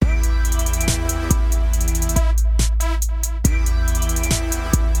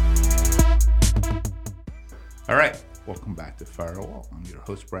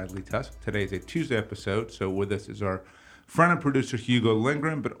host, Bradley Tusk. Today is a Tuesday episode, so with us is our friend and producer, Hugo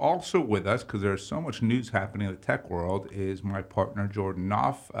Lindgren, but also with us, because there's so much news happening in the tech world, is my partner, Jordan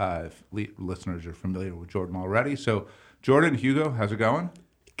Knopf. If listeners are familiar with Jordan already. So, Jordan, Hugo, how's it going?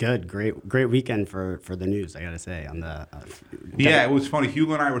 Good, great weekend for the news, I gotta say. On the yeah, it was funny.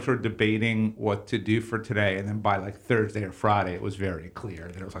 Hugo and I were sort of debating what to do for today, and then by like Thursday or Friday, it was very clear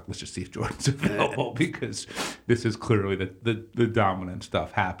that it was like, let's just see if Jordan's available because this is clearly the dominant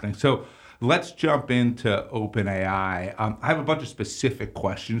stuff happening. So let's jump into OpenAI. I have a bunch of specific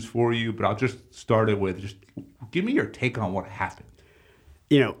questions for you, but I'll just start it with just give me your take on what happened.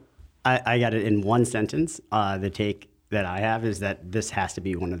 You know, I got it in one sentence. The take that I have is that this has to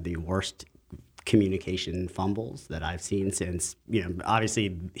be one of the worst communication fumbles that I've seen since,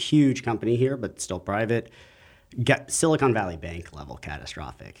 obviously huge company here, but still private, Silicon Valley Bank level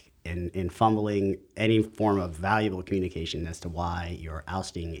catastrophic in fumbling any form of valuable communication as to why you're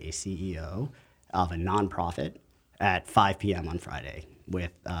ousting a CEO of a nonprofit at 5 p.m. on Friday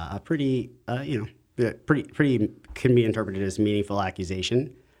with a pretty can be interpreted as meaningful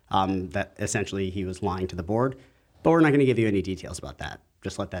accusation that essentially he was lying to the board. But we're not going to give you any details about that.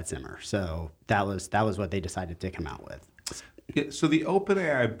 Just let that simmer. So that was what they decided to come out with. Yeah, so the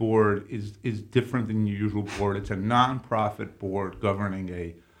OpenAI board is different than your usual board. It's a nonprofit board governing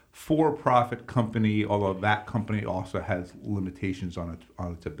a for-profit company, although that company also has limitations on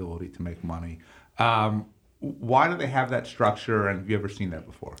its ability to make money. Why do they have that structure, and have you ever seen that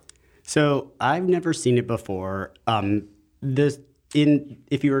before? So I've never seen it before.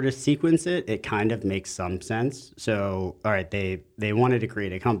 If you were to sequence it, it kind of makes some sense. So, all right, they wanted to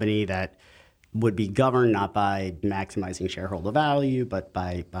create a company that would be governed not by maximizing shareholder value, but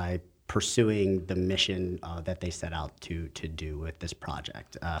by pursuing the mission that they set out to do with this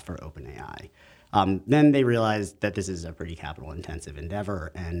project for OpenAI. Then they realized that this is a pretty capital-intensive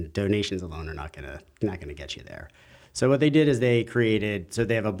endeavor, and donations alone are not gonna get you there. So what they did is they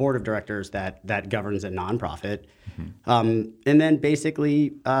have a board of directors that governs a nonprofit. And then basically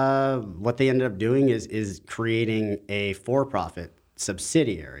what they ended up doing is creating a for-profit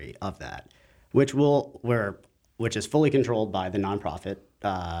subsidiary of that, which is fully controlled by the nonprofit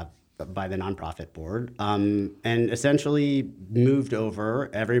board, and essentially moved over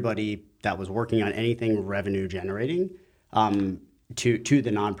everybody that was working on anything revenue generating to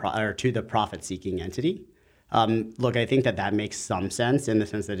the profit-seeking entity. Look, I think that makes some sense in the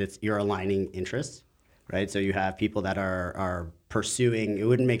sense that you're aligning interests, right? So you have people that are pursuing. It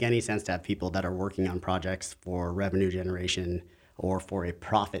wouldn't make any sense to have people that are working on projects for revenue generation or for a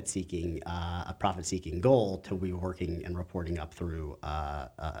profit-seeking goal to be working and reporting up through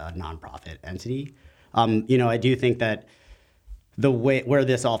a nonprofit entity. I do think that the way where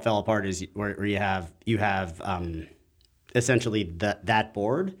this all fell apart is where you have essentially that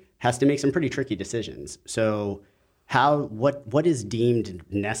board has to make some pretty tricky decisions. So what is deemed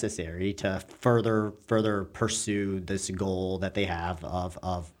necessary to further pursue this goal that they have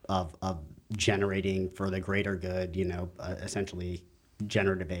of generating for the greater good, essentially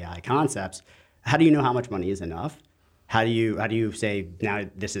generative AI concepts? How do you know how much money is enough? How do you say now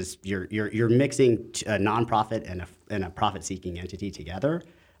this is you're mixing a nonprofit and a profit-seeking entity together?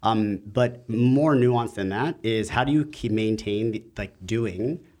 But more nuanced than that is how do you keep maintain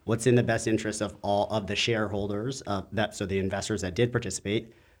doing what's in the best interest of all of the shareholders so the investors that did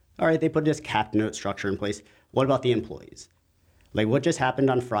participate. All right, they put this cap note structure in place. What about the employees? Like what just happened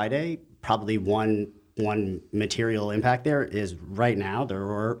on Friday, probably one material impact there is right now there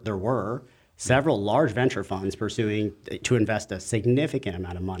were several large venture funds pursuing to invest a significant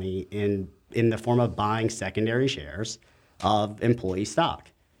amount of money in the form of buying secondary shares of employee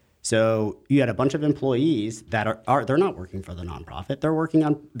stock. So you had a bunch of employees that they're not working for the nonprofit. They're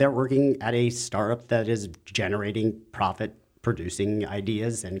working at a startup that is generating profit, producing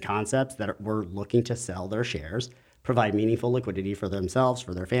ideas and concepts that were looking to sell their shares, provide meaningful liquidity for themselves,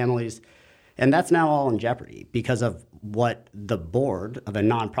 for their families. And that's now all in jeopardy because of what the board of a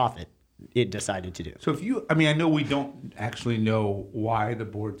nonprofit it decided to do. So I know we don't actually know why the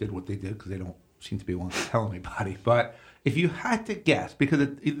board did what they did because they don't seem to be willing to tell anybody, but if you had to guess, because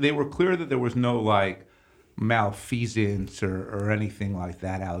they were clear that there was no malfeasance or anything like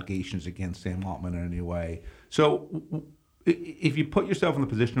that, allegations against Sam Altman in any way. So if you put yourself in the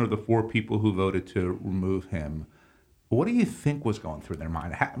position of the four people who voted to remove him, what do you think was going through their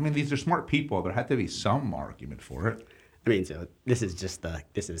mind? These are smart people. There had to be some argument for it. So this is just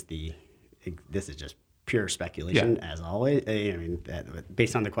pure speculation, as always.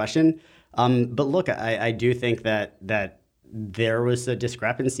 Based on the question. But look, I do think that there was a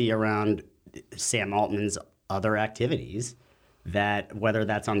discrepancy around Sam Altman's other activities that whether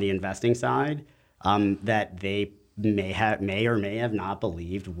that's on the investing side, that they may or may have not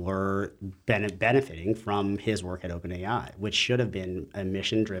believed were benefiting from his work at OpenAI, which should have been a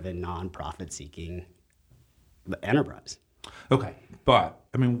mission-driven, non-profit-seeking enterprise. Okay, but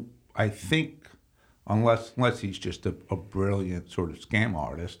I mean, I think unless he's just a brilliant sort of scam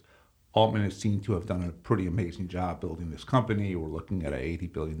artist, Altman is seen to have done a pretty amazing job building this company. We're looking at an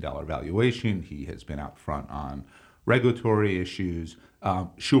 $80 billion valuation. He has been out front on regulatory issues.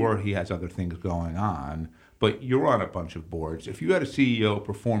 Sure, he has other things going on, but you're on a bunch of boards. If you had a CEO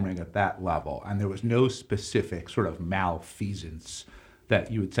performing at that level and there was no specific sort of malfeasance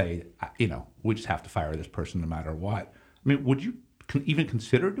that you would say, we just have to fire this person no matter what, I mean, would you even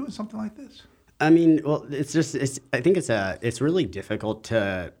consider doing something like this? I mean, well, I think it's really difficult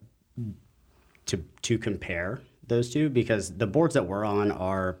to compare those two, because the boards that we're on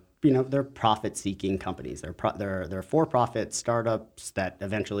are, they're profit-seeking companies. They're for-profit startups that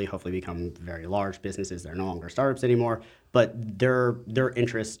eventually hopefully become very large businesses. They're no longer startups anymore, but their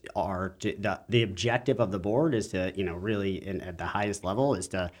interests are the objective of the board is to, really at the highest level is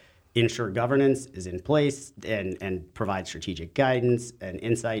to ensure governance is in place and provide strategic guidance and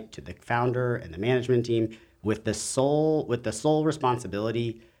insight to the founder and the management team with the sole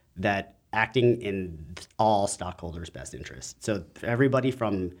responsibility that acting in all stockholders' best interest. So everybody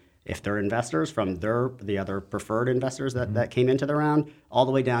from, if they're investors, from the other preferred investors that came into the round, all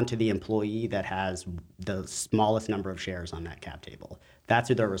the way down to the employee that has the smallest number of shares on that cap table. That's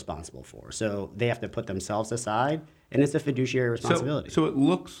who they're responsible for. So they have to put themselves aside, and it's a fiduciary responsibility. So it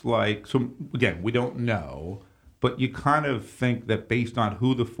looks like, again, we don't know, but you kind of think that based on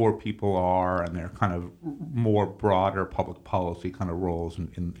who the four people are and their kind of more broader public policy kind of roles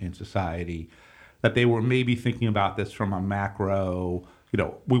in society, that they were maybe thinking about this from a macro,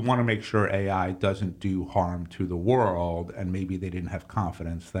 we want to make sure AI doesn't do harm to the world, and maybe they didn't have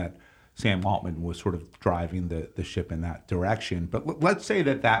confidence that Sam Altman was sort of driving the ship in that direction. But let's say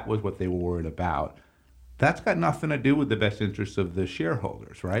that was what they were worried about. That's got nothing to do with the best interests of the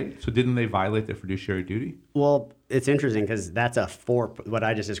shareholders, right? So didn't they violate their fiduciary duty? Well, it's interesting because that's what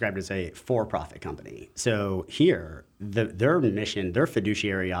I just described as a for-profit company. So here, their mission, their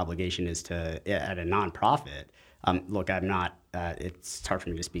fiduciary obligation is to, at a nonprofit. Look, I'm not. It's hard for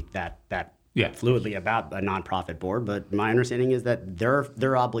me to speak that fluidly about a nonprofit board, but my understanding is that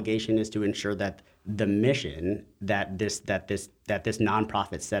their obligation is to ensure that the mission that this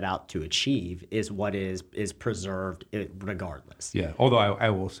nonprofit set out to achieve is what is preserved regardless. Yeah, although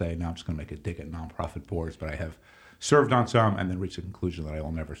I will say, now I'm just going to make a dig at nonprofit boards, but I have served on some and then reached the conclusion that I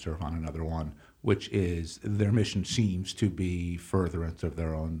will never serve on another one, which is their mission seems to be furtherance of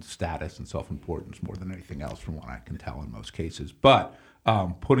their own status and self-importance more than anything else from what I can tell in most cases. But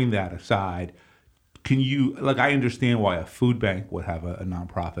putting that aside, I understand why a food bank would have a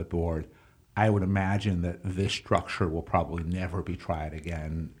nonprofit board. I would imagine that this structure will probably never be tried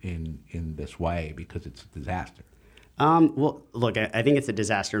again in this way because it's a disaster. Well, look, I think it's a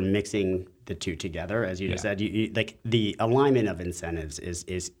disaster mixing the two together, as you just said. Like the alignment of incentives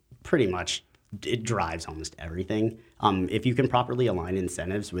is pretty much, it drives almost everything. If you can properly align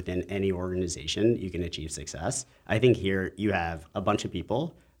incentives within any organization, you can achieve success. I think here you have a bunch of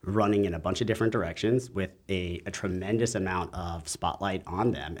people running in a bunch of different directions with a tremendous amount of spotlight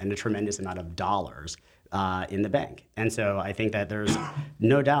on them and a tremendous amount of dollars in the bank. And so I think that there's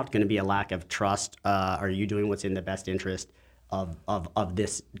no doubt going to be a lack of trust. Are you doing what's in the best interest of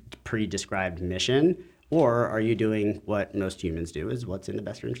this pre-described mission? Or are you doing what most humans do, is what's in the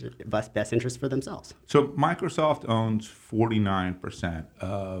best interest for themselves? So Microsoft owns 49%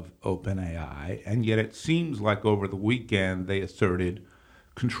 of OpenAI, and yet it seems like over the weekend they asserted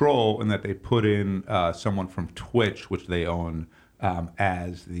control and that they put in someone from Twitch, which they own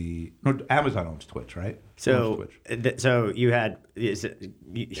Amazon owns Twitch, right? So you had,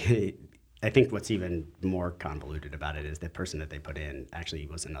 I think what's even more convoluted about it is the person that they put in actually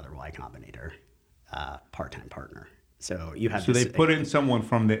was another Y Combinator part-time partner. So you have. So they put in someone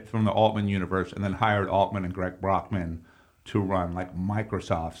from the Altman universe and then hired Altman and Greg Brockman to run like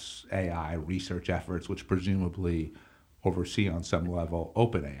Microsoft's AI research efforts, which presumably oversee on some level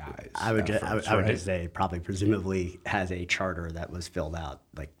OpenAI's. I would just say probably presumably has a charter that was filled out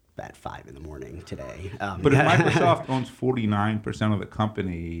like at 5 a.m. today. But if Microsoft owns 49% of the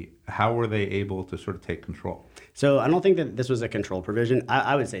company, how were they able to sort of take control? So I don't think that this was a control provision.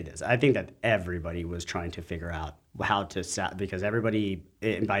 I would say this. I think that everybody was trying to figure out how to because everybody,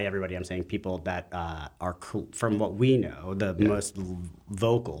 and by everybody I'm saying people that are, from what we know, the most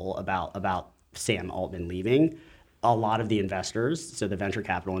vocal about Sam Altman leaving a lot of the investors, so the venture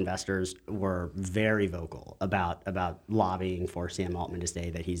capital investors, were very vocal about lobbying for Sam Altman to say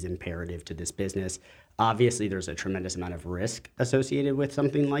that he's imperative to this business. Obviously, there's a tremendous amount of risk associated with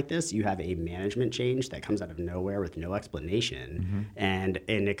something like this. You have a management change that comes out of nowhere with no explanation, and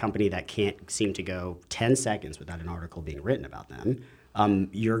in a company that can't seem to go 10 seconds without an article being written about them.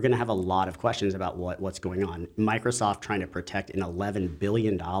 You're going to have a lot of questions about what's going on. Microsoft trying to protect an $11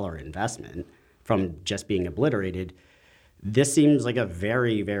 billion investment from just being obliterated. This seems like a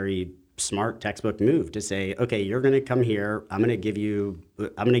very, very smart textbook move to say, okay, you're going to come here.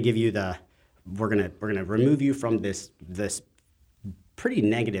 We're going to remove you from this pretty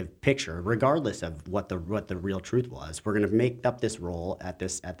negative picture, regardless of what the real truth was. We're going to make up this role at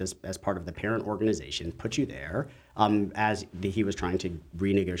this as part of the parent organization, put you there, he was trying to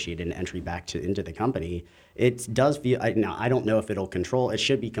renegotiate an entry back into the company. It does feel, now I don't know if it'll control, it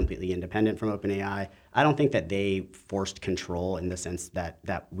should be completely independent from OpenAI. I don't think that they forced control in the sense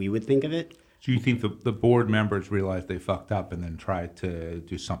that we would think of it. So you think the board members realized they fucked up and then tried to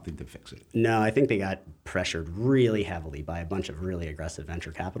do something to fix it? No, I think they got pressured really heavily by a bunch of really aggressive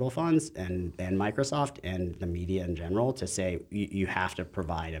venture capital funds and Microsoft and the media in general to say you have to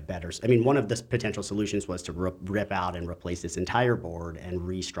provide a better. I mean, one of the potential solutions was to rip out and replace this entire board and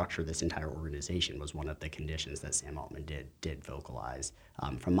restructure this entire organization was one of the conditions that Sam Altman did vocalize,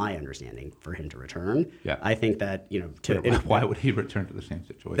 from my understanding, for him to return. Yeah. I think that why would he return to the same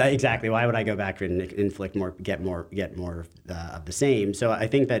situation? Exactly. Why would I go back and inflict more, get more of the same? So I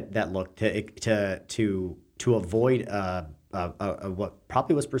think that look to avoid what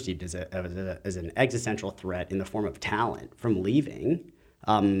probably was perceived as an existential threat in the form of talent from leaving.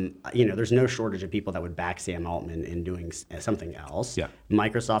 There's no shortage of people that would back Sam Altman in doing something else. Yeah.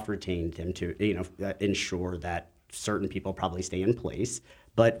 Microsoft retained him to ensure that certain people probably stay in place.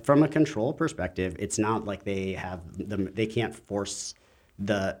 But from a control perspective, it's not like they can't force.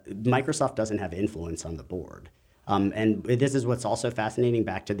 Microsoft doesn't have influence on the board. And this is what's also fascinating,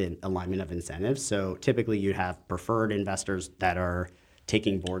 back to the alignment of incentives. So typically you have preferred investors that are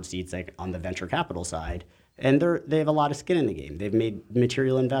taking board seats, like on the venture capital side, and they have a lot of skin in the game. They've made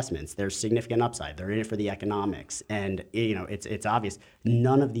material investments. There's significant upside. They're in it for the economics. And it's obvious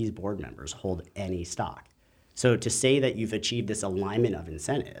none of these board members hold any stock. So to say that you've achieved this alignment of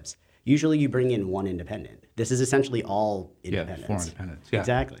incentives, usually you bring in one independent. This is essentially all independents. Yeah, 4 independents. Yeah.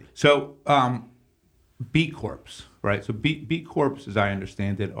 Exactly. So B Corps, right? So B Corps, as I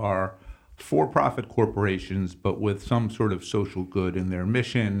understand it, are for-profit corporations, but with some sort of social good in their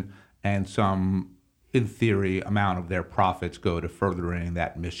mission, and some, in theory, amount of their profits go to furthering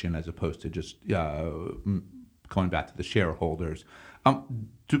that mission, as opposed to just going back to the shareholders.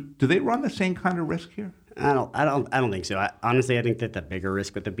 Do they run the same kind of risk here? I don't think so. Honestly, I think that the bigger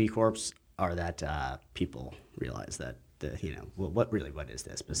risk with the B Corps are that people realize that what is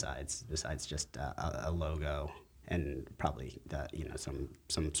this besides just a logo and probably some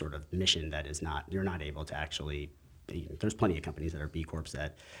sort of mission that is not, you're not able to actually. There's plenty of companies that are B Corps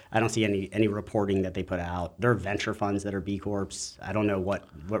that I don't see any reporting that they put out. There are venture funds that are B Corps. I don't know what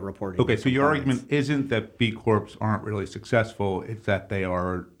reporting. Okay, so your argument isn't that B Corps aren't really successful, it's that they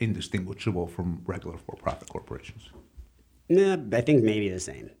are indistinguishable from regular for-profit corporations. Nah, I think maybe the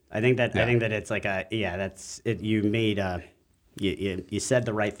same. I think that it's like that's it. You made you said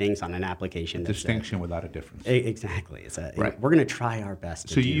the right things on an application. Distinction without a difference. Exactly. Right. We're going to try our best.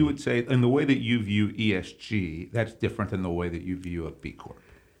 So you would say, in the way that you view ESG, that's different than the way that you view a B Corp.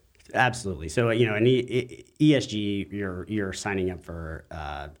 Absolutely. So in ESG, you're signing up for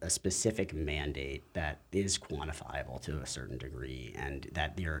a specific mandate that is quantifiable to a certain degree, and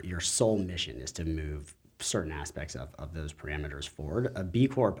that your sole mission is to move certain aspects of those parameters forward. A B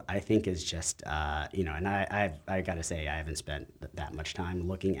Corp, I think, is just, and I got to say, I haven't spent that much time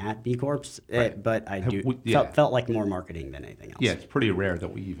looking at B Corps, right. But I felt like more marketing than anything else. Yeah, it's pretty rare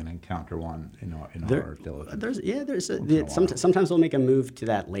that we even encounter one in our diligence. Sometimes we'll make a move to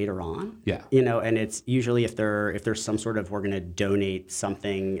that later on. Yeah. And it's usually if there's some sort of, we're going to donate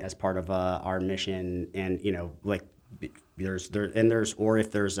something as part of our mission, and or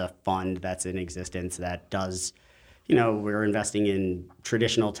if there's a fund that's in existence that does, we're investing in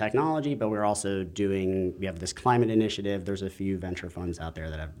traditional technology, but we're also we have this climate initiative. There's a few venture funds out there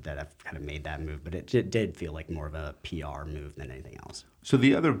that have kind of made that move, but it did feel like more of a PR move than anything else. So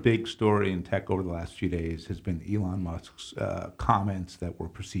the other big story in tech over the last few days has been Elon Musk's comments that were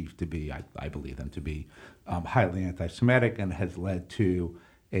perceived to be, I believe them to be, highly anti-Semitic, and has led to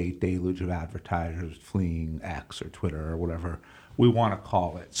a deluge of advertisers fleeing X or Twitter or whatever we want to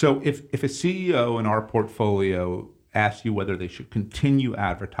call it. So if a CEO in our portfolio asked you whether they should continue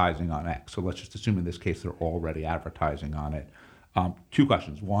advertising on X. So let's just assume in this case they're already advertising on it. Two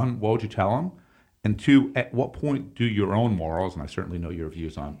questions. One, what would you tell them? And two, at what point do your own morals, and I certainly know your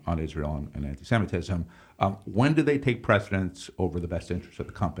views on Israel and anti-Semitism, when do they take precedence over the best interest of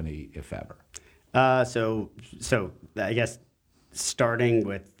the company, if ever? So I guess starting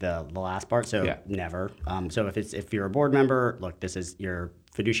with the last part, never. So if you're a board member, look, this is your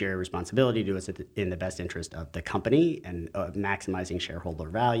fiduciary responsibility to do it in the best interest of the company and maximizing shareholder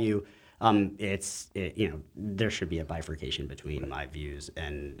value. There should be a bifurcation between my views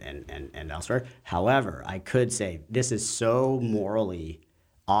and elsewhere. However, I could say this is so morally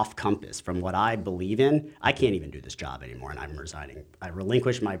off compass from what I believe in. I can't even do this job anymore, and I'm resigning. I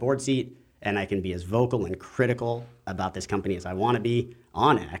relinquish my board seat, and I can be as vocal and critical about this company as I want to be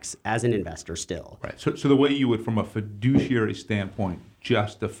on X as an investor still. Right. So the way you would, from a fiduciary standpoint,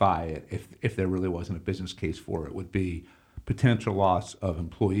 justify it, if there really wasn't a business case for it, would be potential loss of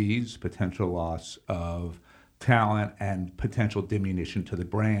employees, potential loss of talent, and potential diminution to the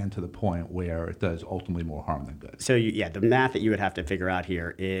brand to the point where it does ultimately more harm than good. So the math that you would have to figure out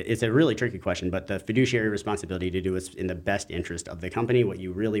here is a really tricky question, but the fiduciary responsibility to do is in the best interest of the company. What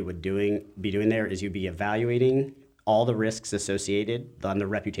you really would be doing there is you'd be evaluating all the risks associated on the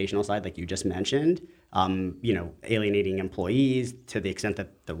reputational side, like you just mentioned, alienating employees to the extent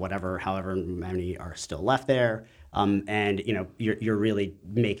that however many are still left there. You're really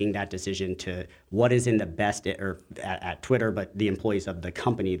making that decision to what is in the best, at Twitter, but the employees of the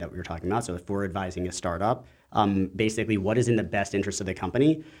company that we were talking about. So if we're advising a startup, basically what is in the best interest of the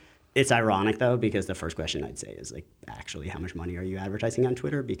company. It's ironic though, because the first question I'd say is like, actually, how much money are you advertising on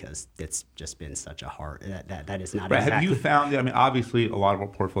Twitter? Because it's just been such a hard, that is not right. Exactly. Have you found, obviously a lot of our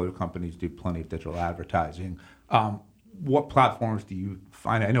portfolio companies do plenty of digital advertising. What platforms do you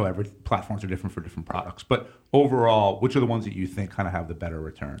find? I know every platforms are different for different products, but overall, which are the ones that you think kind of have the better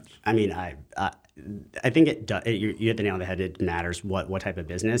returns? I think you hit the nail on the head. It matters what type of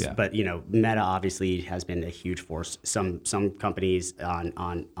business, but Meta obviously has been a huge force. Some companies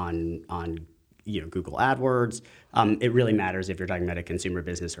on Google AdWords. It really matters if you're talking about a consumer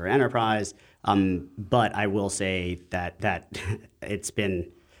business or enterprise. But I will say that it's been.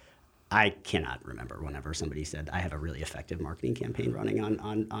 I cannot remember whenever somebody said I have a really effective marketing campaign running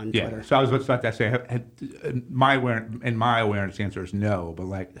on Twitter. So I was about to say, my awareness answer is no,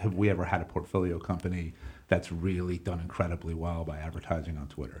 but have we ever had a portfolio company that's really done incredibly well by advertising on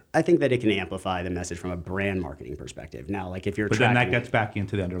Twitter? I think that it can amplify the message from a brand marketing perspective. Now, if you're then that gets back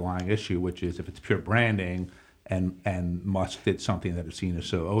into the underlying issue, which is if it's pure branding, and Musk did something that is seen as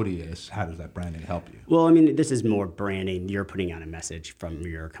so odious, how does that branding help you? Well, this is more branding. You're putting out a message from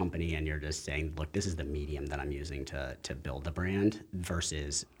your company, and you're just saying, look, this is the medium that I'm using to build the brand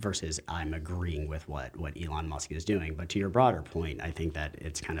versus I'm agreeing with what Elon Musk is doing. But to your broader point, I think that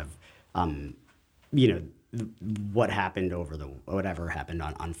it's kind of, whatever happened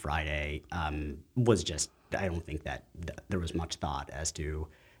on Friday was just, I don't think that there was much thought as to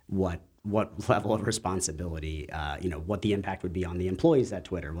what level of responsibility, what the impact would be on the employees at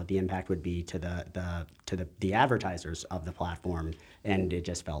Twitter, what the impact would be to the advertisers of the platform, and it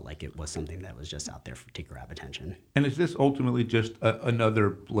just felt like it was something that was just out there to grab attention. And is this ultimately just another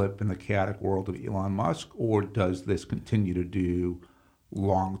blip in the chaotic world of Elon Musk, or does this continue to do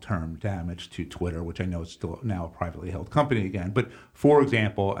long-term damage to Twitter, which I know is still now a privately held company again? But for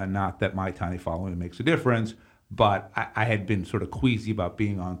example, and not that my tiny following makes a difference, but I had been sort of queasy about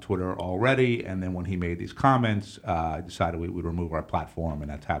being on Twitter already, and then when he made these comments, I decided we would remove our platform,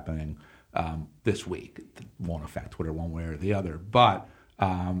 and that's happening this week. It won't affect Twitter one way or the other. But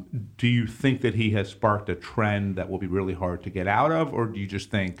do you think that he has sparked a trend that will be really hard to get out of, or do you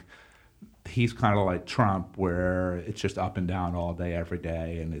just think he's kind of like Trump, where it's just up and down all day, every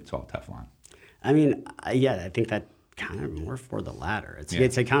day, and it's all Teflon? I think that kind of more for the latter.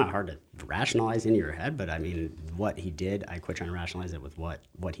 It's kind of hard to rationalize in your head, but what he did, I quit trying to rationalize it with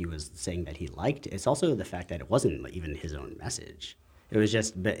what he was saying that he liked. It's also the fact that it wasn't even his own message. It was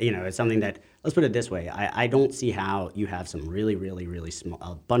just, it's something that, let's put it this way, I don't see how you have some really, really, really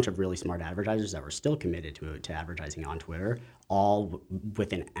a bunch of really smart advertisers that were still committed to advertising on Twitter, all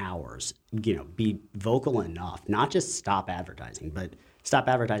within hours, be vocal enough, not just stop advertising, but stop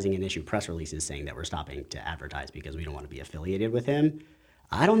advertising and issue press releases saying that we're stopping to advertise because we don't want to be affiliated with him.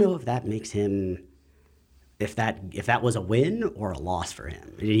 I don't know if that makes him, if that was a win or a loss for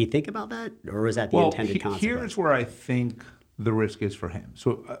him. Did he think about that, or was that the intended consequence? Here's where I think the risk is for him.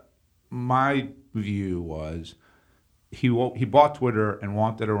 So my view was he bought Twitter and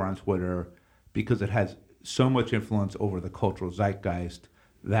wanted to run Twitter because it has so much influence over the cultural zeitgeist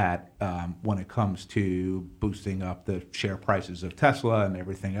that when it comes to boosting up the share prices of Tesla and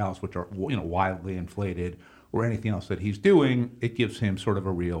everything else, which are wildly inflated, or anything else that he's doing, it gives him sort of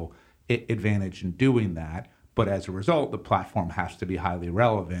a real advantage in doing that. But as a result, the platform has to be highly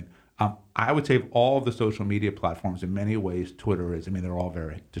relevant. I would say of all of the social media platforms, in many ways, Twitter is, they're all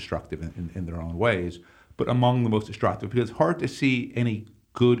very destructive in their own ways, but among the most destructive, because it's hard to see any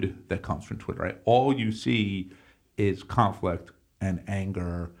good that comes from Twitter, right? All you see is conflict and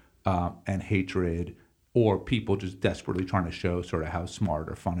anger and hatred, or people just desperately trying to show sort of how smart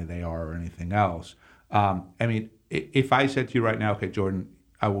or funny they are or anything else. If I said to you right now, okay, Jordan,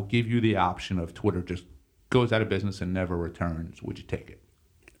 I will give you the option of Twitter just goes out of business and never returns, would you take it?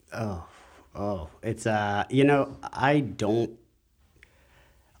 It's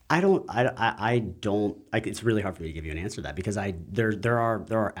it's really hard for me to give you an answer to that, because there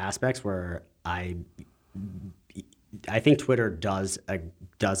are aspects where I think Twitter does a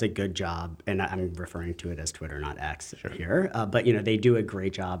good job, and I'm referring to it as Twitter, not X here. But they do a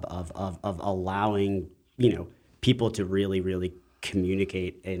great job of allowing people to really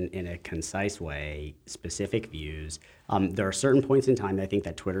communicate in a concise way specific views. There are certain points in time I think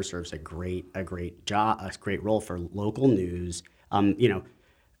that Twitter serves a great role for local news.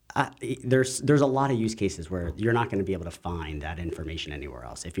 There's a lot of use cases where you're not going to be able to find that information anywhere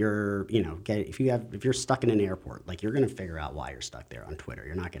else. If you're if you're stuck in an airport, like, you're going to figure out why you're stuck there on Twitter.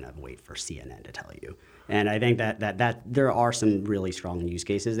 You're not going to wait for CNN to tell you. And I think that there are some really strong use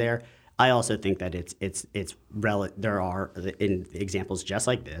cases there. I also think that there are in examples just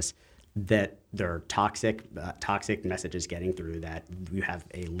like this that there are toxic messages getting through, that you have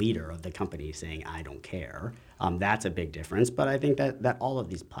a leader of the company saying, I don't care. That's a big difference. But I think that all of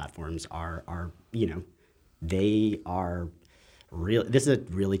these platforms are they are real. This is a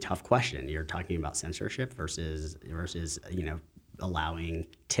really tough question. You're talking about censorship versus allowing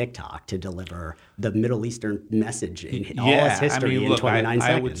TikTok to deliver the Middle Eastern message in all its history in 29 seconds.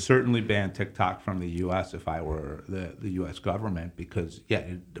 I would certainly ban TikTok from the U.S. if I were the U.S. government, because,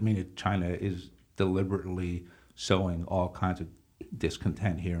 China is deliberately sowing all kinds of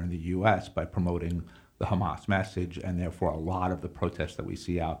discontent here in the U.S. by promoting the Hamas message, and therefore a lot of the protests that we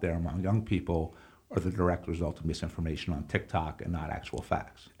see out there among young people are the direct result of misinformation on TikTok and not actual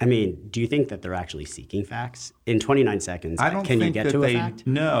facts. Do you think that they're actually seeking facts? In 29 seconds, can you get to a fact?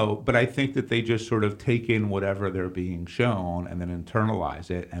 No, but I think that they just sort of take in whatever they're being shown and then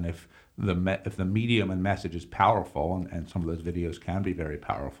internalize it. And if the medium and message is powerful, and some of those videos can be very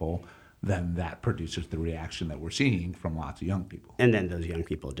powerful, then that produces the reaction that we're seeing from lots of young people. And then those young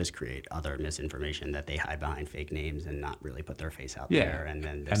people just create other misinformation that they hide behind fake names and not really put their face out there, and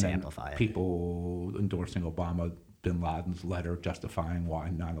then just amplify it. People endorsing Obama bin Laden's letter justifying why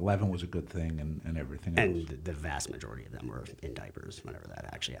 9/11 was a good thing and everything else. And the vast majority of them were in diapers whenever that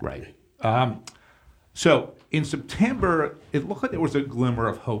actually happened. Right. So in September, it looked like there was a glimmer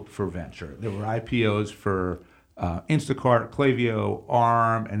of hope for venture. There were IPOs for Instacart, Klaviyo,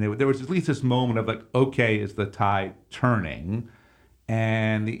 Arm, and there was at least this moment of like, okay, is the tide turning?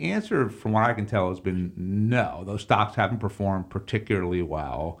 And the answer, from what I can tell, has been no. Those stocks haven't performed particularly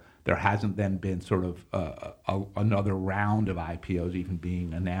well. There hasn't then been sort of another round of IPOs even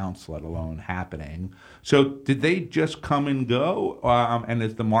being announced, let alone happening. So did they just come and go? And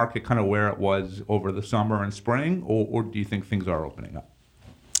is the market kind of where it was over the summer and spring, or do you think things are opening up?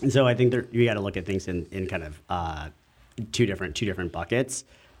 So I think you got to look at things in kind of two different buckets.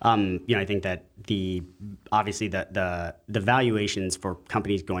 I think that obviously the valuations for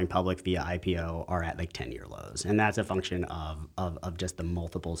companies going public via IPO are at like 10-year lows, and that's a function of just the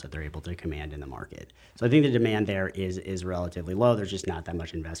multiples that they're able to command in the market. So I think the demand there is relatively low. There's just not that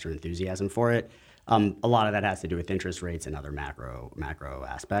much investor enthusiasm for it. A lot of that has to do with interest rates and other macro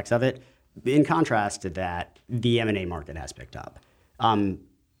aspects of it. In contrast to that, the M&A market has picked up.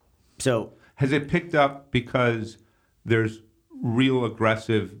 So has it picked up because there's real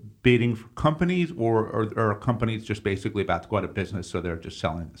aggressive bidding for companies, or are companies just basically about to go out of business, so they're just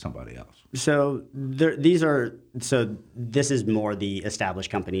selling to somebody else? So this is more the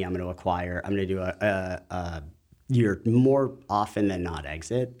established company I'm going to acquire. I'm going to do you're more often than not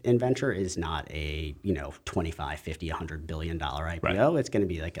exit in venture is not a 25, 50, $100 billion IPO. Right. It's going to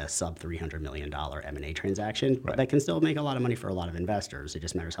be like a sub $300 million M&A transaction, right, that can still make a lot of money for a lot of investors. It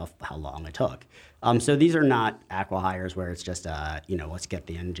just matters how long it took. So these are not acqui-hires where it's just let's get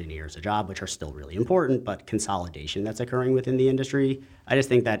the engineers a job, which are still really important, but consolidation that's occurring within the industry. I just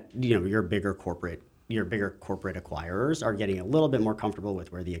think that your bigger corporate acquirers are getting a little bit more comfortable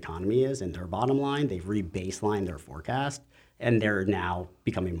with where the economy is and their bottom line. They've re-baselined their forecast, and they're now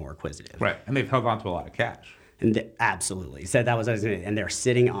becoming more acquisitive. Right, and they've held on to a lot of cash. And absolutely. So that was what I was gonna, and they're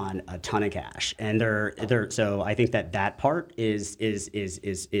sitting on a ton of cash, and they're so I think that part is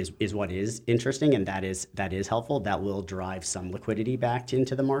what is interesting, and that is helpful. That will drive some liquidity back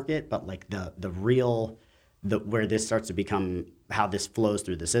into the market, but like the where this starts to become how this flows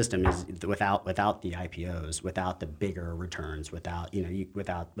through the system is without the IPOs, without the bigger returns, without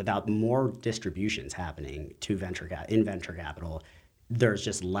without more distributions happening to venture capital. There's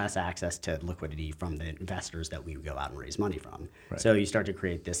just less access to liquidity from the investors that we go out and raise money from. Right. So you start to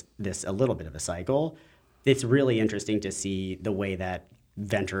create this a little bit of a cycle. It's really interesting to see the way that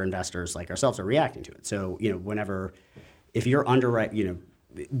venture investors like ourselves are reacting to it. So if you're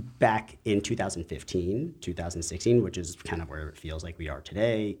back in 2015, 2016, which is kind of where it feels like we are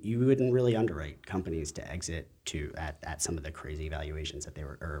today, you wouldn't really underwrite companies to exit at some of the crazy valuations that they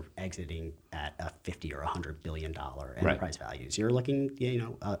were exiting at a $50 or $100 billion enterprise values. You're looking,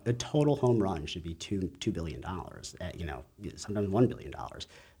 a total home run should be $2 billion, sometimes $1 billion.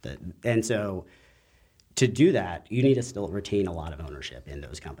 And so to do that, you need to still retain a lot of ownership in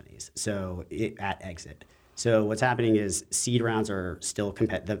those companies. So at exit. So what's happening is seed rounds are still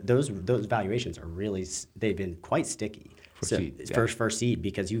competitive. Those valuations are really, they've been quite sticky. For seed,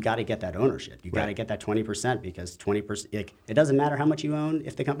 because you got to get that ownership. You got to get that 20%, because 20%, it doesn't matter how much you own.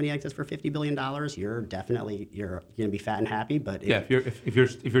 If the company exits for $50 billion, you're going to be fat and happy. But if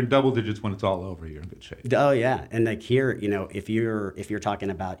you're in double digits when it's all over, you're in good shape. Oh yeah, and like here, if you're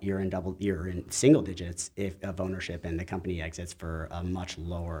talking about you're in single digits of ownership, and the company exits for a much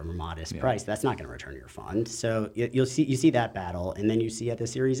lower, modest price, that's not going to return your fund. So you see that battle, and then you see at the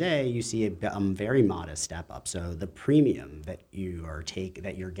Series A, you see a very modest step up. So the premium that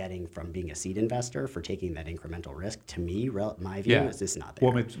you're getting from being a seed investor for taking that incremental risk, to me, my view is this not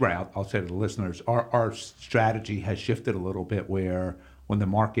there. Well, I'll say to the listeners, our strategy has shifted a little bit, where when the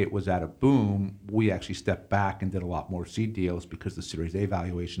market was at a boom, we actually stepped back and did a lot more seed deals because the Series A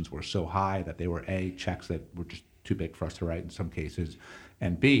valuations were so high that they were checks that were just too big for us to write in some cases,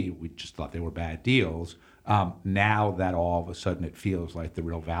 and B, we just thought they were bad deals. Now that all of a sudden it feels like the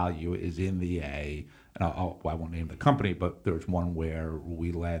real value is in the A, and I won't name the company, but there's one where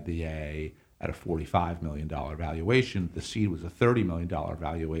we led the A at a $45 million valuation. The seed was a $30 million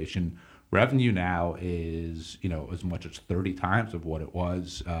valuation. Revenue now is, as much as 30 times of what it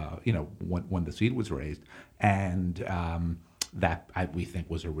was, when the seed was raised. And that we think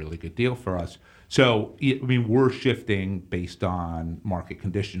was a really good deal for us. So, we're shifting based on market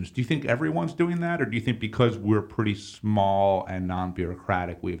conditions. Do you think everyone's doing that, or do you think because we're pretty small and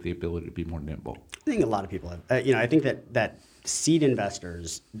non-bureaucratic, we have the ability to be more nimble? I think a lot of people have. I think that seed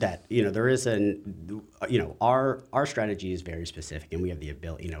investors, that there is our strategy is very specific, and we have the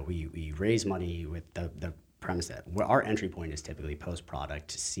ability. We raise money with the premise that our entry point is typically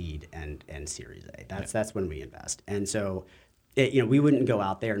post-product, seed, and Series A. That's when we invest, and so. We wouldn't go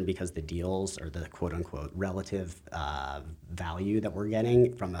out there, and because the deals or the quote-unquote relative value that we're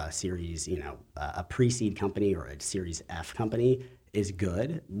getting from a series, a pre-seed company or a Series F company is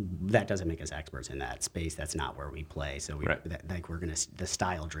good, that doesn't make us experts in that space. That's not where we play. So the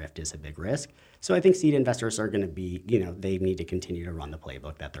style drift is a big risk. So I think seed investors are going to be, they need to continue to run the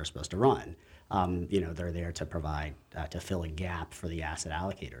playbook that they're supposed to run. They're there to provide, to fill a gap for the asset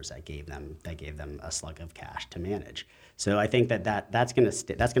allocators that gave them a slug of cash to manage. So I think that's going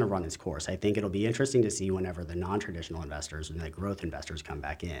to run its course. I think it'll be interesting to see whenever the non-traditional investors and the growth investors come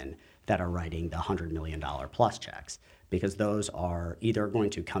back in that are writing the $100 million plus checks, because those are either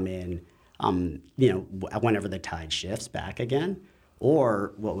going to come in, whenever the tide shifts back again,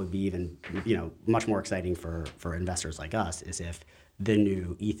 or what would be even, much more exciting for investors like us is if the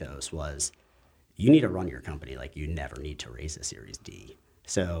new ethos was, you need to run your company like you never need to raise a Series D.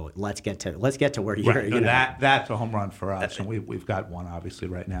 So let's get to where you're. Right. That's a home run for us, and we've got one obviously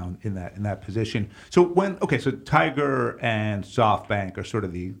right now in that position. So so Tiger and SoftBank are sort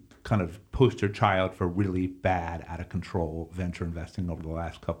of the kind of poster child for really bad, out of control venture investing over the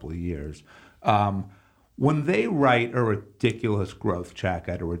last couple of years. When they write a ridiculous growth check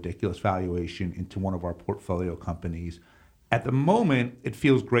at a ridiculous valuation into one of our portfolio companies, at the moment it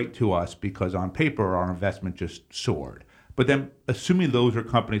feels great to us because on paper our investment just soared. But then, assuming those are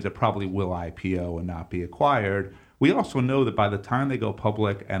companies that probably will IPO and not be acquired, we also know that by the time they go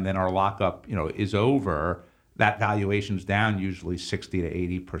public and then our lockup, is over, that valuation's down usually 60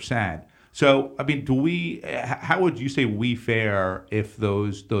 to 80%. So, how would you say we fare if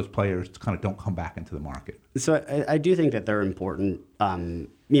those players kind of don't come back into the market? So I do think that they're important.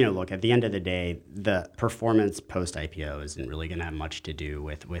 look, at the end of the day, the performance post IPO isn't really going to have much to do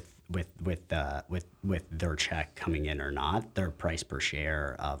with their check coming in or not, their price per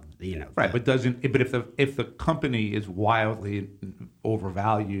share of right. But if the company is wildly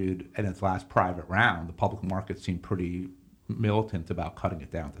overvalued in its last private round, the public markets seem pretty militant about cutting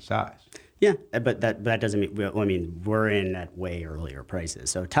it down to size. Yeah, but that doesn't mean, we're in at way earlier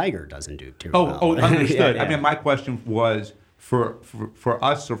prices, so Tiger doesn't do too well. Oh, understood. Yeah. I mean, my question was for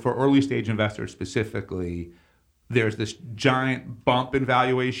us, or for early stage investors specifically, there's this giant bump in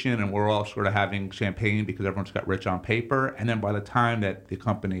valuation, and we're all sort of having champagne because everyone's got rich on paper. And then by the time that the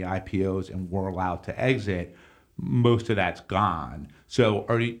company IPOs and we're allowed to exit, most of that's gone. So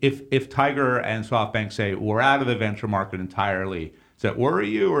if Tiger and SoftBank say we're out of the venture market entirely, does that worry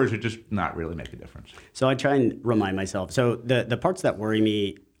you, or does it just not really make a difference? So I try and remind myself. So the parts that worry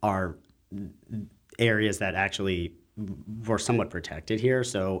me are areas that actually were somewhat protected here.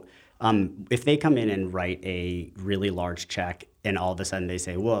 So if they come in and write a really large check and all of a sudden they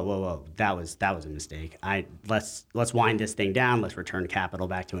say, whoa, that was a mistake. Let's wind this thing down. Let's return capital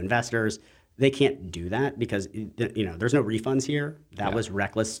back to investors. They can't do that because there's no refunds here. That was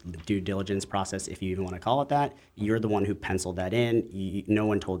reckless due diligence process, if you even want to call it that. You're the one who penciled that in. No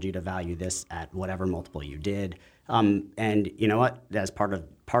one told you to value this at whatever multiple you did. And you know what? As part of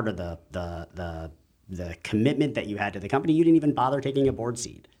the commitment that you had to the company, you didn't even bother taking a board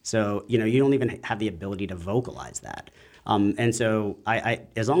seat. So you don't even have the ability to vocalize that. And so I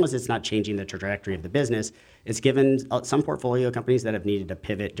as long as it's not changing the trajectory of the business, it's given some portfolio companies that have needed to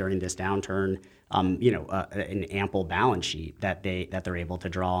pivot during this downturn, an ample balance sheet that they're able to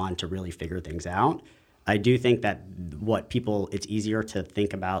draw on to really figure things out. I do think that it's easier to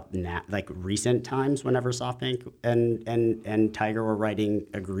think about now, like recent times whenever SoftBank and Tiger were writing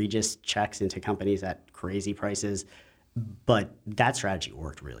egregious checks into companies at crazy prices, but that strategy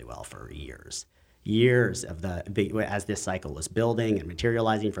worked really well for years of as this cycle was building and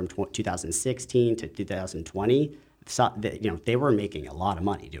materializing from 2016 to 2020. So, they were making a lot of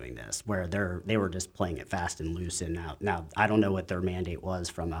money doing this, where they were just playing it fast and loose. And now I don't know what their mandate was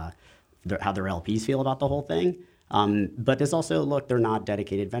from how their LPs feel about the whole thing. But there's also, look, they're not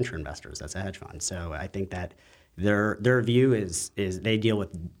dedicated venture investors. That's a hedge fund. So I think that their view is they deal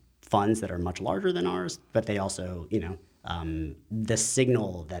with funds that are much larger than ours, but they also, the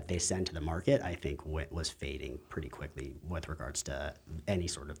signal that they send to the market, I think, was fading pretty quickly with regards to any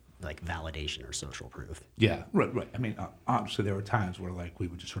sort of like validation or social proof. Yeah, right. I mean, obviously there were times where we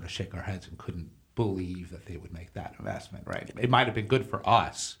would just sort of shake our heads and couldn't believe that they would make that investment, right? It might have been good for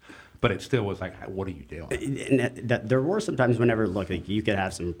us, but it still was like, what are you doing? And there were some times whenever, you could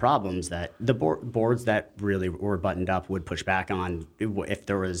have some problems that the boards that really were buttoned up would push back on if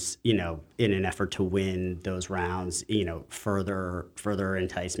there was, in an effort to win those rounds, further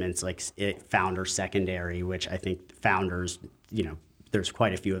enticements like founder secondary, which I think founders, there's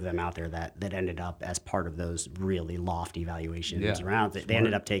quite a few of them out there that ended up as part of those really lofty valuations rounds. They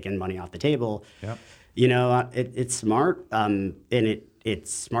ended up taking money off the table. Yep. It's smart, and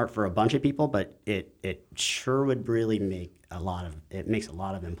it's smart for a bunch of people, but it sure would really makes a lot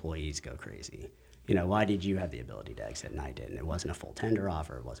of employees go crazy. Why did you have the ability to exit and I didn't? It wasn't a full tender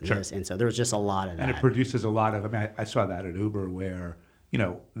offer. It wasn't this. And so there was just a lot of that. And it produces a lot of, I saw that at Uber where,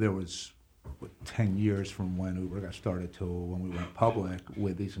 there was 10 years from when Uber got started till when we went public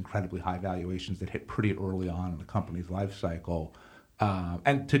with these incredibly high valuations that hit pretty early on in the company's life cycle.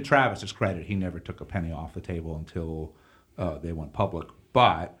 And to Travis's credit, he never took a penny off the table until they went public.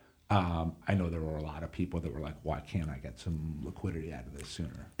 But I know there were a lot of people that were like, why can't I get some liquidity out of this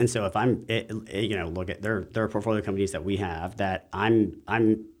sooner? And so if look at there are portfolio companies that we have that I'm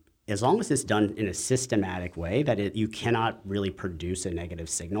as long as it's done in a systematic way that you cannot really produce a negative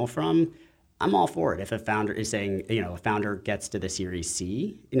signal from, I'm all for it. If a founder is saying, a founder gets to the Series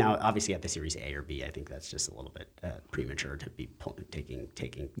C, obviously at the Series A or B, I think that's just a little bit premature to be taking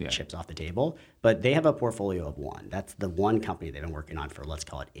chips off the table. But they have a portfolio of one. That's the one company they've been working on for, let's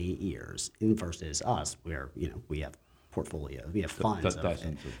call it 8 years, versus us, where we have portfolio, we have funds.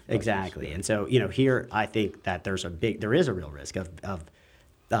 Exactly. Yeah. And so, here I think that there is a real risk of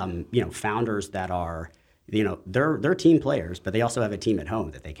founders that are, they're team players, but they also have a team at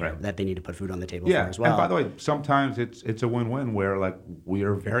home that they care that they need to put food on the table for as well. And by the way, sometimes it's a win-win where we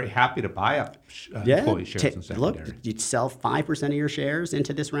are very happy to buy up employee shares in secondary. Look, you sell 5% of your shares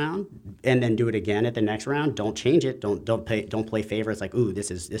into this round, and then do it again at the next round. Don't change it. Don't play favorites like, ooh,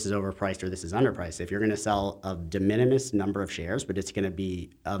 this is overpriced or this is underpriced. If you're going to sell a de minimis number of shares, but it's going to be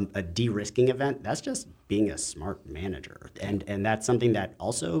a de-risking event, that's just being a smart manager, and that's something that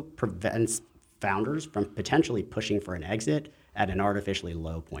also prevents founders from potentially pushing for an exit at an artificially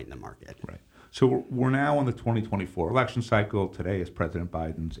low point in the market. Right. So we're now on the 2024 election cycle. Today is President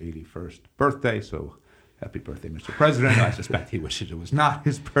Biden's 81st birthday. So happy birthday, Mr. President. I suspect he wishes it was not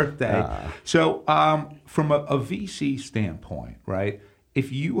his birthday. So from a VC standpoint, right,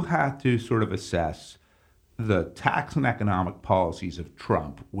 if you had to sort of assess the tax and economic policies of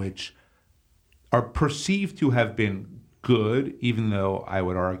Trump, which are perceived to have been good, even though I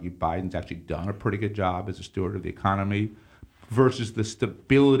would argue Biden's actually done a pretty good job as a steward of the economy, versus the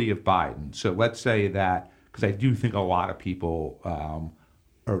stability of Biden. So let's say that, because I do think a lot of people,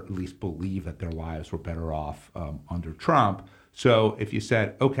 or at least believe that their lives were better off under Trump. So if you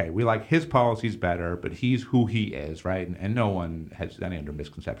said, okay, we like his policies better, but he's who he is, right? And no one has any under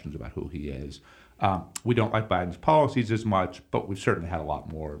misconceptions about who he is. We don't like Biden's policies as much, but we've certainly had a lot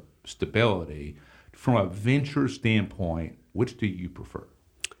more stability. From a venture standpoint, which do you prefer?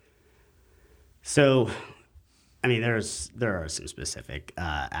 So, I mean, there are some specific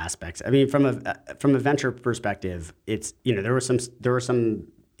aspects. I mean, from a venture perspective, it's, there were some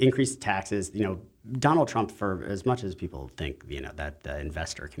increased taxes. Donald Trump, for as much as people think, that the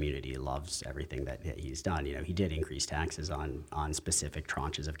investor community loves everything that he's done, he did increase taxes on specific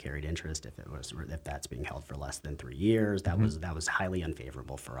tranches of carried interest if that's being held for less than 3 years. That was highly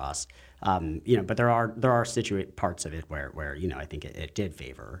unfavorable for us. But there are parts of it where I think it did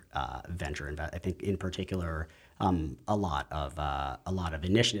favor venture invest. I think in particular a lot of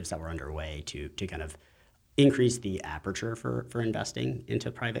initiatives that were underway to kind of increase the aperture for investing into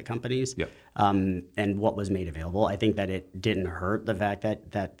private companies. Yep. And what was made available. I think that it didn't hurt the fact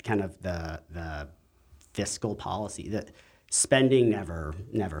that kind of the fiscal policy, that spending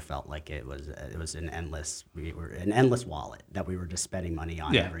never felt like it was an endless wallet that we were just spending money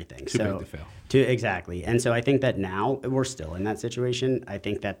on everything. Too big to fail. Exactly. And so I think that now we're still in that situation. I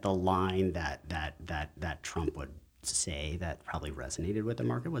think that the line that Trump would say that probably resonated with the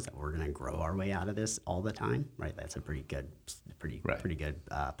market was that we're going to grow our way out of this all the time, right? That's a pretty good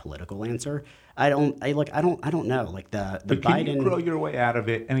political answer. I don't know. Like the but Biden. Can you grow your way out of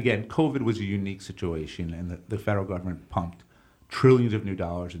it? And again, COVID was a unique situation, and the federal government pumped trillions of new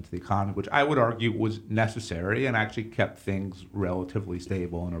dollars into the economy, which I would argue was necessary and actually kept things relatively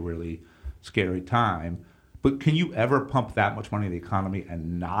stable in a really scary time. But can you ever pump that much money in the economy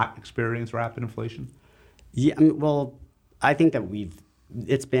and not experience rapid inflation? Yeah, I think that when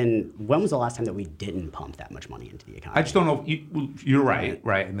was the last time that we didn't pump that much money into the economy? I just don't know if you're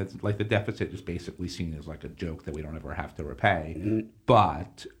right, and that's like the deficit is basically seen as like a joke that we don't ever have to repay. Mm-hmm.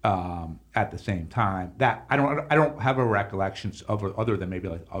 But at the same time, that I don't have a recollection of other than maybe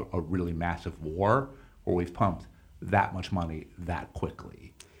like a really massive war where we've pumped that much money that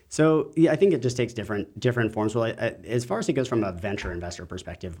quickly. So I think it just takes different forms. Well, as far as it goes from a venture investor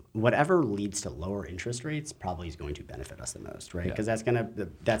perspective, whatever leads to lower interest rates probably is going to benefit us the most, right? Because that's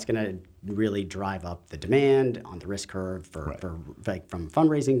gonna really drive up the demand on the risk curve for from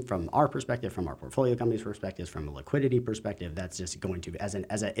fundraising, from our perspective, from our portfolio companies' perspectives, from a liquidity perspective. That's just going to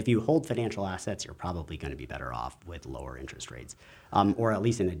if you hold financial assets, you're probably going to be better off with lower interest rates, or at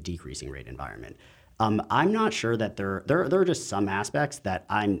least in a decreasing rate environment. I'm not sure that there are just some aspects that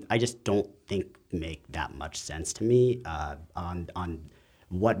I just don't think make that much sense to me on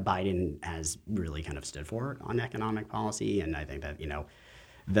what Biden has really kind of stood for on economic policy, and I think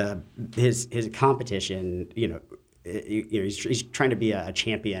that his competition, he's trying to be a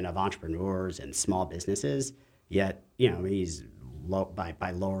champion of entrepreneurs and small businesses, yet he's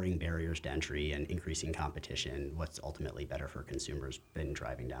by lowering barriers to entry and increasing competition, what's ultimately better for consumers been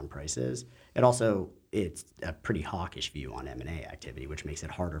driving down prices. It's a pretty hawkish view on M&A activity, which makes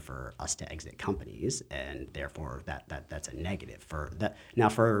it harder for us to exit companies, and therefore that's a negative for that. Now,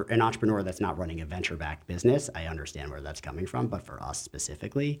 for an entrepreneur that's not running a venture-backed business, I understand where that's coming from, but for us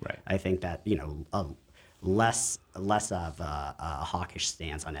specifically, I think that less of a hawkish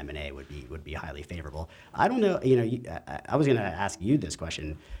stance on M&A would be highly favorable. I don't know. I was going to ask you this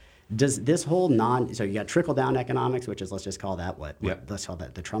question. Does this whole so you got trickle down economics, which is, let's just call that let's call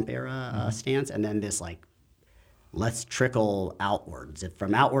that the Trump era stance, and then this let's trickle outwards,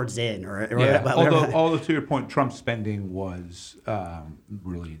 from outwards in, or although to your point, Trump's spending was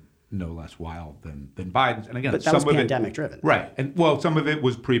really no less wild than Biden's, and again, but that was pandemic driven, right? And some of it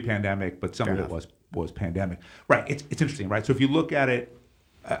was pre-pandemic, but some of it was pandemic, right? It's interesting, right? So if you look at it,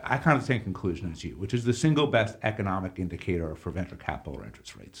 I kind of the same conclusion as you, which is the single best economic indicator for venture capital or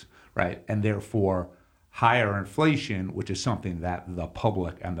interest rates, right? And therefore, higher inflation, which is something that the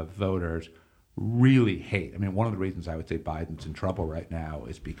public and the voters really hate. I mean, one of the reasons I would say Biden's in trouble right now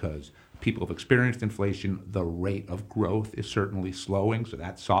is because people have experienced inflation. The rate of growth is certainly slowing, so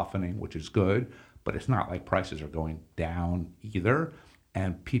that's softening, which is good. but it's not like prices are going down either.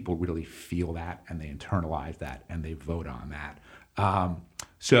 And people really feel that, and they internalize that, and they vote on that.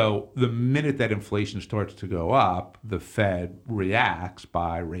 So the minute that inflation starts to go up, the Fed reacts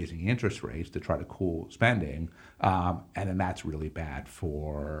by raising interest rates to try to cool spending, and then that's really bad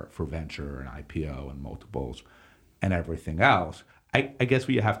for venture and IPO and multiples and everything else. I guess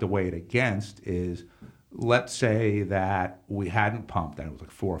what you have to weigh it against is, let's say that we hadn't pumped, and it was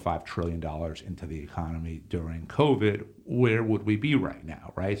like $4 or $5 trillion into the economy during COVID. Where would we be right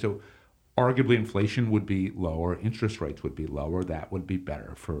now, right? So arguably inflation would be lower, interest rates would be lower. That would be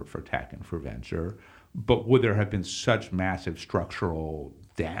better for tech and for venture. But would there have been such massive structural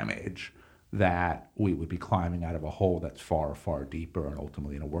damage that we would be climbing out of a hole that's far, far deeper and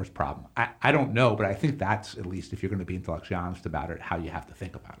ultimately in a worse problem? I don't know, but I think that's, at least if you're going to be intellectually honest about it, how you have to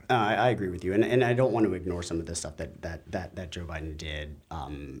think about it. I agree with you, and I don't want to ignore some of the stuff that Joe Biden did.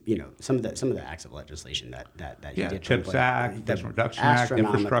 Some of the acts of legislation that he did. CHIPS Act, Inflation Reduction Act,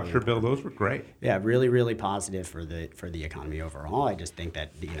 infrastructure bill, those were great. Yeah, really, really positive for the economy overall. I just think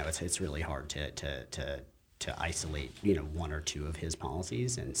that it's really hard to isolate one or two of his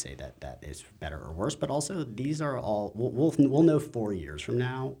policies and say that is better or worse, but also these are all we'll know 4 years from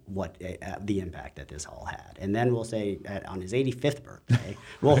now what the impact that this all had, and then we'll say on his 85th birthday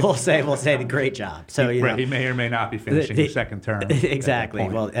we'll say the great job. So he may or may not be finishing the second term. Exactly.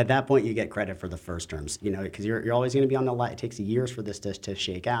 Well, at that point you get credit for the first terms, because you're always going to be on the line. It takes years for this to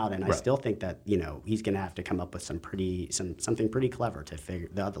shake out, and I still think that he's going to have to come up with something pretty clever to figure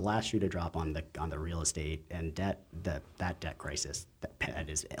the last shoe to drop on the real estate and debt, that debt crisis that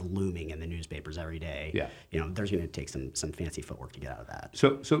is looming in the newspapers every day. Yeah. There's going to take some fancy footwork to get out of that.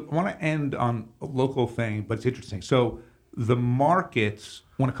 So I want to end on a local thing, but it's interesting. So the markets,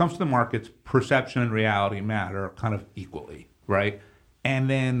 when it comes to the markets, perception and reality matter kind of equally, right? And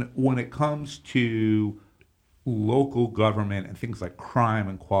then when it comes to local government and things like crime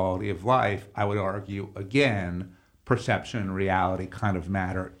and quality of life, I would argue, again, perception and reality kind of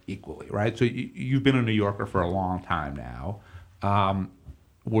matter equally, right? So you've been a New Yorker for a long time now.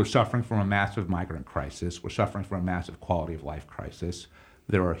 We're suffering from a massive migrant crisis. We're suffering from a massive quality of life crisis.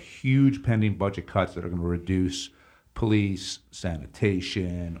 There are huge pending budget cuts that are going to reduce police,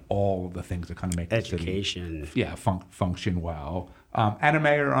 sanitation, all of the things that kind of make education, the city, function well. And a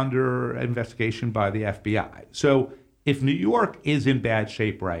mayor under investigation by the FBI. So if New York is in bad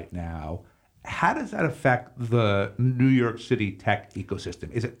shape right now, how does that affect the New York City tech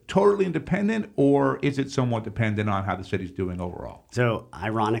ecosystem? Is it totally independent, or is it somewhat dependent on how the city's doing overall? So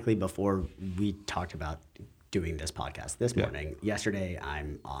ironically, before we talked about doing this podcast this morning, yesterday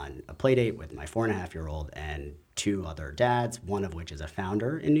I'm on a play date with my 4.5-year-old and 2 other dads, one of which is a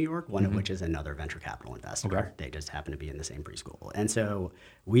founder in New York, one of which is another venture capital investor. Okay. They just happen to be in the same preschool. And so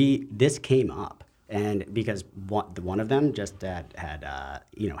this came up. And because one of them just had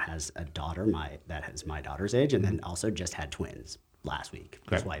has a daughter that has my daughter's age, and then also just had twins last week.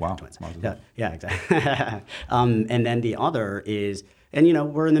 His wife had twins. Yeah, exactly. And then the other is,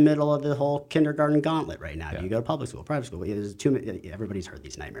 and we're in the middle of the whole kindergarten gauntlet right now. Do you go to public school, private school? Everybody's heard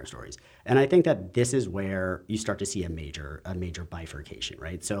these nightmare stories, and I think that this is where you start to see a major bifurcation,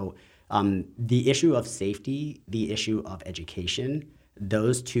 right? So the issue of safety, the issue of education.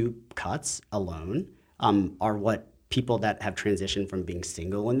 Those 2 cuts alone are what people that have transitioned from being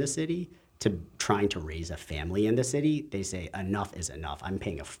single in the city to trying to raise a family in the city, they say enough is enough. I'm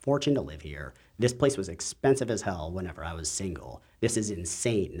paying a fortune to live here. This place was expensive as hell whenever I was single. This is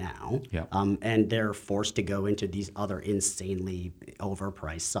insane now. Yep. And they're forced to go into these other insanely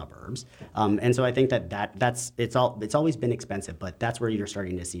overpriced suburbs. And so I think it's always been expensive, but that's where you're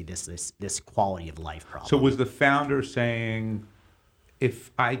starting to see this quality of life problem. So was the founder saying,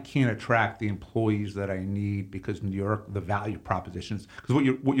 if I can't attract the employees that I need because New York, the value propositions,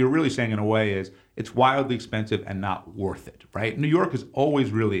 because what you're really saying in a way is it's wildly expensive and not worth it, right? New York is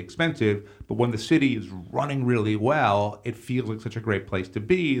always really expensive, but when the city is running really well, it feels like such a great place to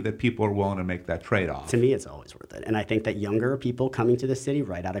be that people are willing to make that trade-off. To me, it's always worth it. And I think that younger people coming to the city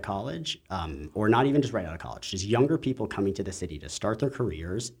right out of college, or not even just right out of college, just younger people coming to the city to start their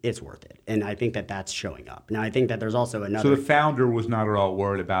careers, it's worth it. And I think that that's showing up. Now, I think that there's also another... So the founder was not at all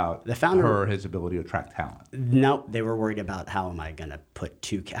worried about his ability to attract talent? No, they were worried about how am I going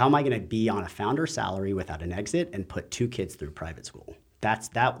to be on a founder salary without an exit and put 2 kids through private school. That's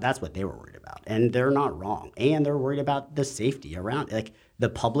what they were worried about, and they're not wrong. And they're worried about the safety around, like the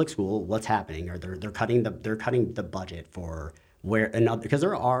public school. What's happening? Or they're cutting the budget for because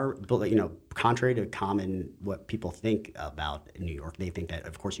there are, contrary to common what people think about New York, they think that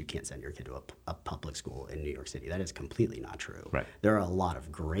of course you can't send your kid to a public school in New York City. That is completely not true. Right. There are a lot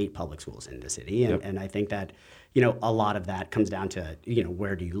of great public schools in the city, and I think that a lot of that comes down to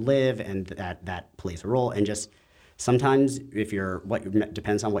where do you live, and that plays a role, and just. Sometimes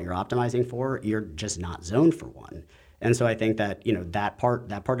depends on what you're optimizing for, you're just not zoned for one. And so I think that that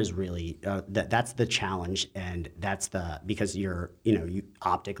part is really that's the challenge, and because you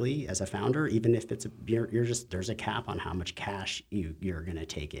optically as a founder, even if there's a cap on how much cash you're going to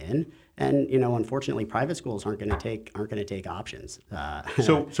take in, and unfortunately private schools aren't going to take options.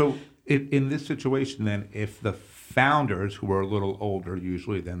 So in this situation, then, if the founders, who are a little older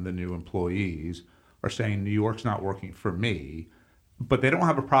usually than the new employees, are saying New York's not working for me, but they don't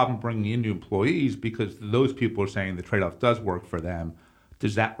have a problem bringing in new employees because those people are saying the trade-off does work for them,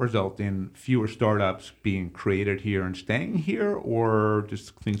 does that result in fewer startups being created here and staying here, or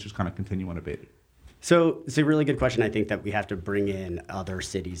just things just kind of continue unabated? So it's a really good question. I think that we have to bring in other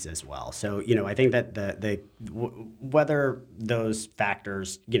cities as well. So, I think that whether those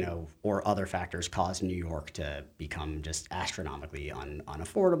factors, or other factors cause New York to become just astronomically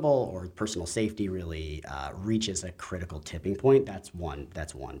unaffordable, or personal safety really reaches a critical tipping point, that's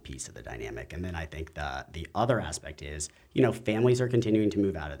one piece of the dynamic. And then I think the other aspect is, families are continuing to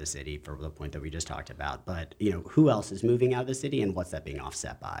move out of the city for the point that we just talked about. But, who else is moving out of the city, and what's that being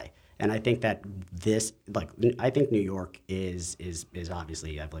offset by? And I think that I think New York is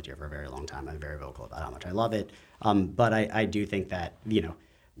obviously, I've lived here for a very long time. I'm very vocal about how much I love it. But I do think that,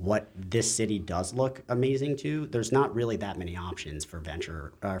 what this city does look amazing to, there's not really that many options for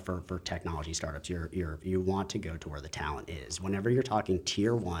venture, for technology startups. You want to go to where the talent is. Whenever you're talking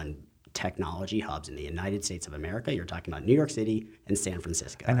tier one technology hubs in the United States of America, you're talking about New York City and San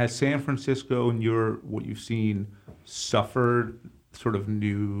Francisco. And has San Francisco, in what you've seen, suffered sort of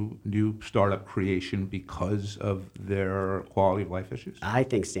new startup creation because of their quality of life issues? I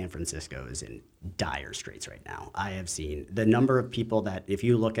think San Francisco is in dire straits right now. I have seen the number of people that if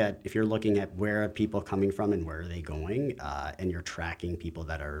you're looking at where are people coming from and where are they going, and you're tracking people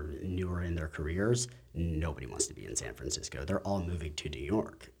that are newer in their careers, nobody wants to be in San Francisco. They're all moving to New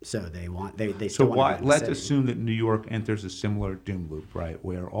York. So they still want to be in the city. Let's assume that New York enters a similar doom loop, right,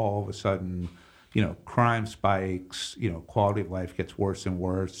 where all of a sudden crime spikes, quality of life gets worse and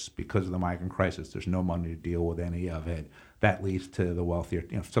worse because of the migrant crisis. There's no money to deal with any of it. That leads to the wealthier,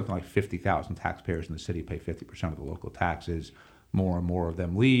 something like 50,000 taxpayers in the city pay 50% of the local taxes. More and more of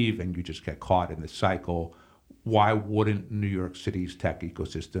them leave, and you just get caught in this cycle. Why wouldn't New York City's tech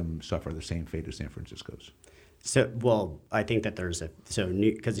ecosystem suffer the same fate as San Francisco's? So, I think that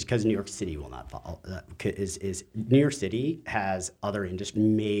because New York City will not fall. New York City has other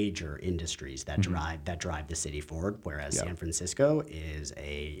major industries that drive the city forward, whereas San Francisco is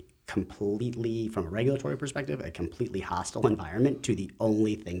a completely, from a regulatory perspective, a completely hostile environment to the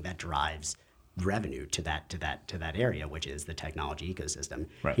only thing that drives revenue to that area, which is the technology ecosystem.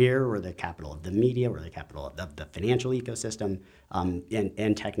 Right. Here, we're the capital of the media, we're the capital of the financial ecosystem,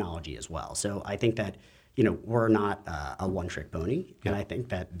 and technology as well. So I think that we're not a one-trick pony, and I think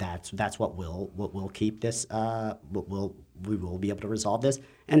that that's what will keep this. We will be able to resolve this,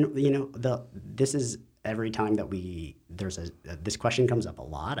 and this is every time that this question comes up a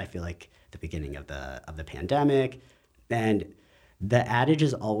lot. I feel like the beginning of the pandemic, and the adage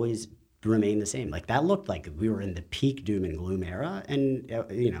has always remained the same. Like that looked like we were in the peak doom and gloom era, and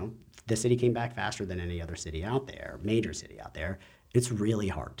the city came back faster than any other city out there, major city out there. It's really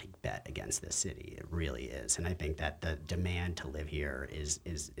hard to bet against this city. It really is. And I think that the demand to live here is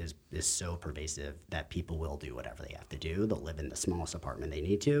so pervasive that people will do whatever they have to do. They'll live in the smallest apartment they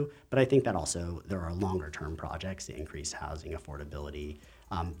need to. But I think that also there are longer term projects to increase housing affordability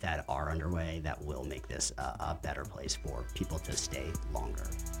that are underway that will make this a better place for people to stay longer.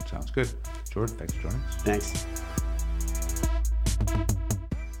 Sounds good. Jordan, thanks for joining us. Thanks.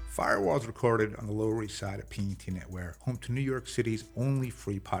 Firewall is recorded on the Lower East Side of PNT Network, home to New York City's only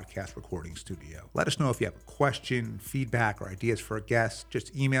free podcast recording studio. Let us know if you have a question, feedback, or ideas for a guest.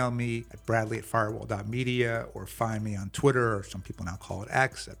 Just email me at bradley@firewall.media or find me on Twitter, or some people now call it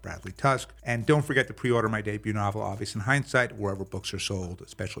X, at Bradley Tusk. And don't forget to pre-order my debut novel, Obvious in Hindsight, wherever books are sold,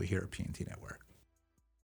 especially here at PNT Network.